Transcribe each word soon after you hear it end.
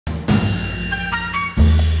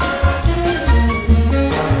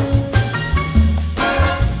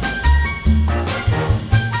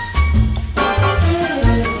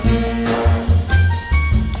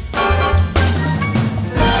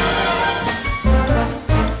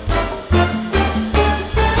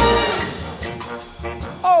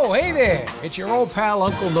there, it's your old pal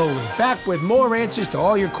Uncle Noly, back with more answers to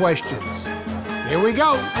all your questions. Here we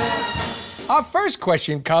go. Our first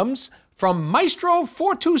question comes from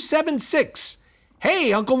Maestro4276.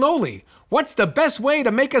 Hey, Uncle Noly, what's the best way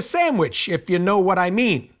to make a sandwich, if you know what I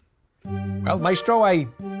mean? Well, Maestro, I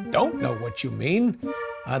don't know what you mean,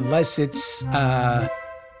 unless it's,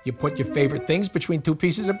 you put your favorite things between two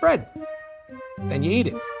pieces of bread. Then you eat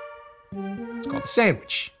it. It's called a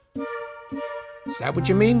sandwich. Is that what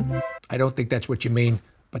you mean? I don't think that's what you mean,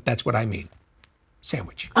 but that's what I mean.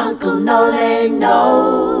 Sandwich. Uncle Nolan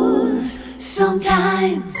knows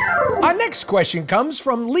sometimes. Our next question comes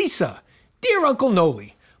from Lisa. Dear Uncle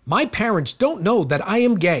Noly, my parents don't know that I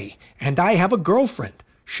am gay, and I have a girlfriend.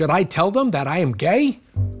 Should I tell them that I am gay?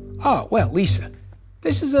 Oh, well, Lisa,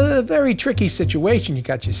 this is a very tricky situation you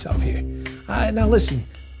got yourself here. Now listen,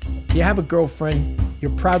 you have a girlfriend, you're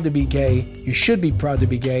proud to be gay, you should be proud to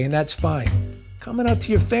be gay, and that's fine. Coming out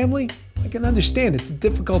to your family, I can understand it's a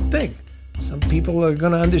difficult thing. Some people are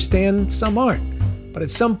gonna understand, some aren't. But at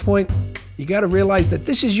some point, you gotta realize that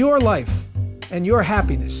this is your life and your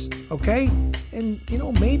happiness, okay? And you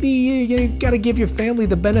know, maybe you gotta give your family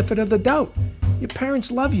the benefit of the doubt. Your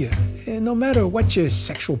parents love you, and no matter what your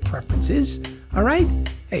sexual preference is, all right?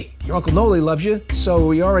 Hey, your Uncle Noly loves you,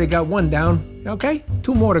 so you already got one down, okay?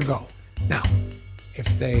 2 more to go. Now, if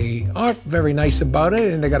they aren't very nice about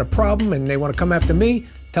it and they got a problem and they want to come after me,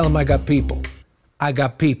 tell them I got people. I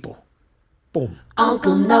got people. Boom.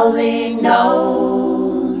 Uncle Noly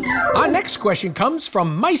knows. Our next question comes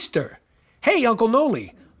from Meister. Hey, Uncle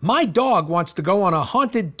Noly, my dog wants to go on a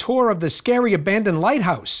haunted tour of the scary abandoned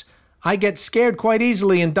lighthouse. I get scared quite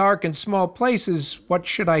easily in dark and small places. What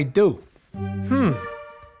should I do?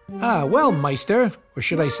 Well, Meister, or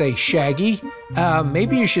should I say Shaggy,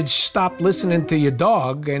 maybe you should stop listening to your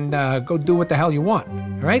dog and go do what the hell you want,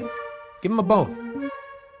 all right? Give him a bone.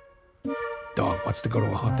 Dog wants to go to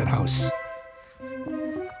a haunted house.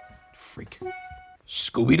 Freak.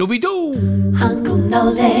 Scooby-Dooby-Doo! Uncle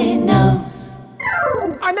Noly knows.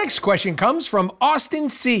 Our next question comes from Austin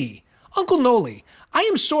C. Uncle Noly, I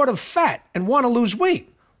am sort of fat and want to lose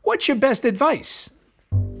weight. What's your best advice?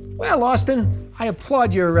 Well, Austin, I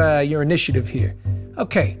applaud your initiative here.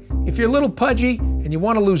 Okay, if you're a little pudgy and you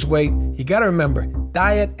want to lose weight, you got to remember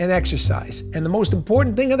diet and exercise. And the most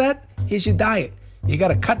important thing of that is your diet. You got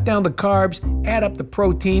to cut down the carbs, add up the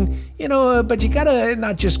protein, you know, but you got to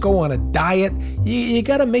not just go on a diet. You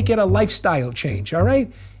got to make it a lifestyle change, all right?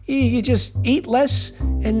 You just eat less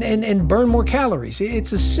and burn more calories.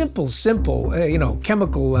 It's a simple, you know,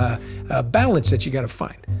 chemical balance that you got to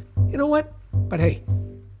find. You know what? But hey,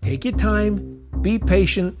 take your time, be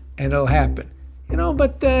patient, and it'll happen. You know,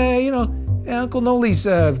 but, you know, Uncle Noly's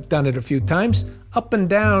done it a few times, up and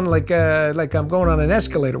down like I'm going on an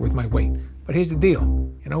escalator with my weight. But here's the deal.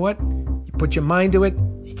 You know what? You put your mind to it,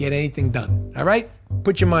 you get anything done. All right?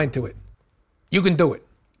 Put your mind to it. You can do it.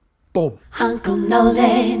 Boom. Uncle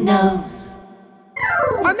Noly knows.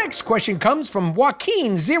 Our next question comes from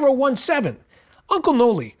Joaquin017. Uncle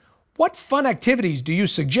Noly, what fun activities do you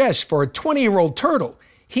suggest for a 20-year-old turtle?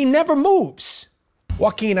 He never moves.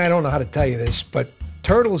 Joaquin, I don't know how to tell you this, but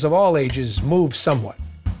turtles of all ages move somewhat.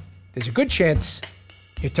 There's a good chance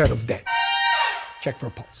your turtle's dead. Check for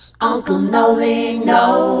a pulse. Uncle Noly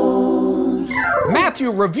knows.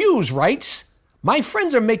 Matthew Reviews writes, my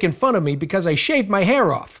friends are making fun of me because I shaved my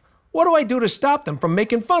hair off. What do I do to stop them from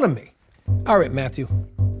making fun of me? All right, Matthew,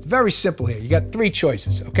 it's very simple here. You got 3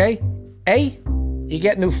 choices, okay? A, you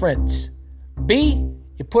get new friends. B,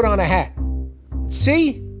 you put on a hat.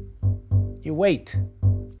 C, you wait.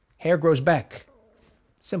 Hair grows back.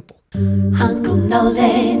 Simple. Uncle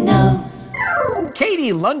Noly knows.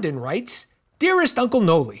 Katie London writes, Dearest Uncle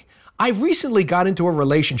Noly, I recently got into a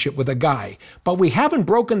relationship with a guy, but we haven't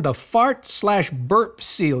broken the fart/burp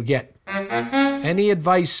seal yet. Any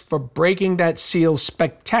advice for breaking that seal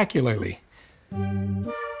spectacularly?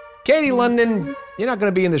 Katie London, you're not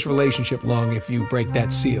going to be in this relationship long if you break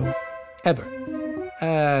that seal. Ever.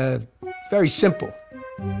 It's very simple.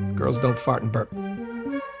 Girls don't fart and burp.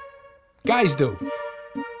 Guys do.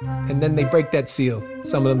 And then they break that seal.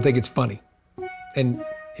 Some of them think it's funny. And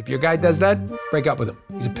if your guy does that, break up with him.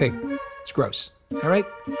 He's a pig. It's gross. All right?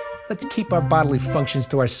 Let's keep our bodily functions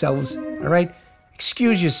to ourselves. All right?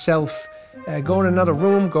 Excuse yourself. Go in another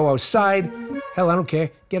room. Go outside. Hell, I don't care.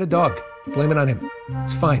 Get a dog. Blame it on him.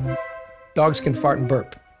 It's fine. Dogs can fart and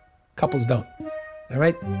burp. Couples don't. All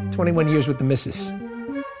right? 21 years with the missus.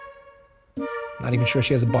 Not even sure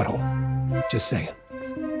she has a butthole. Just saying.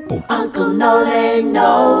 Boom. Uncle Noly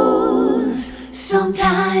knows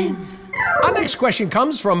sometimes. Our next question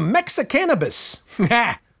comes from Mexicannabis.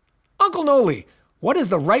 Uncle Noly, What is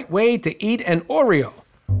the right way to eat an Oreo?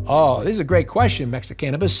 Oh, this is a great question,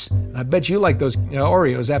 Mexicanibus. I bet you like those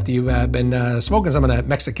Oreos after you've been smoking some of that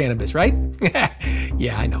Mexicanibus, right?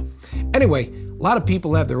 Yeah, I know. Anyway, a lot of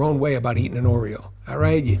people have their own way about eating an Oreo, all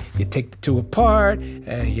right? You take the two apart,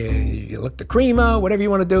 you lick the cream out, whatever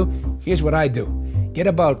you want to do. Here's what I do. Get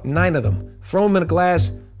about 9 of them, throw them in a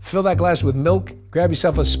glass, fill that glass with milk, grab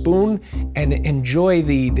yourself a spoon, and enjoy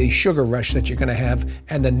the sugar rush that you're going to have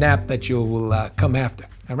and the nap that you'll come after,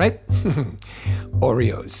 all right?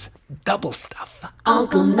 Oreos, double stuff.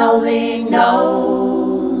 Uncle Noly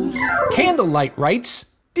knows. Candlelight writes,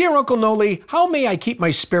 Dear Uncle Noly, how may I keep my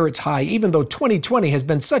spirits high even though 2020 has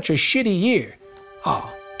been such a shitty year?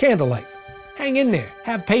 Oh, Candlelight, hang in there,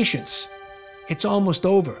 have patience. It's almost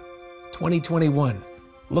over. 2021,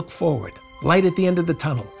 look forward, light at the end of the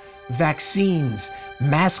tunnel. Vaccines,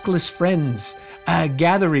 maskless friends,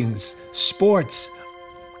 gatherings, sports,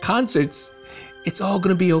 concerts. It's all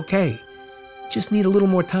gonna be okay. Just need a little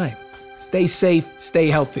more time. Stay safe, stay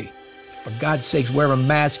healthy. For God's sakes, wear a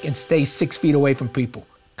mask and stay 6 feet away from people.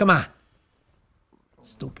 Come on.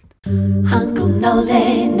 Stupid. Uncle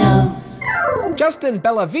Noly knows. Justin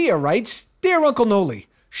Bellavia writes, Dear Uncle Noly,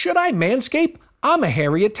 should I manscape? I'm a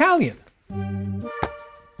hairy Italian.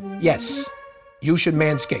 Yes, you should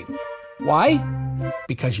manscape. Why?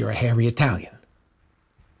 Because you're a hairy Italian.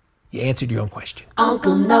 You answered your own question.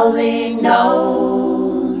 Uncle Noly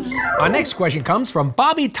knows. Our next question comes from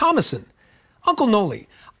Bobby Thomason. Uncle Noly,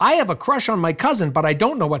 I have a crush on my cousin, but I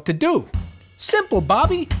don't know what to do. Simple,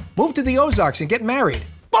 Bobby. Move to the Ozarks and get married.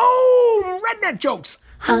 Boom! Redneck jokes.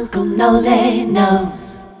 Uncle Noly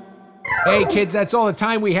knows. Hey kids, that's all the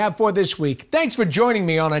time we have for this week. Thanks for joining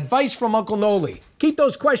me on Advice from Uncle Noly. Keep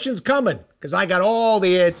those questions coming, because I got all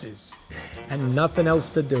the answers. And nothing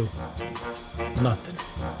else to do. Nothing.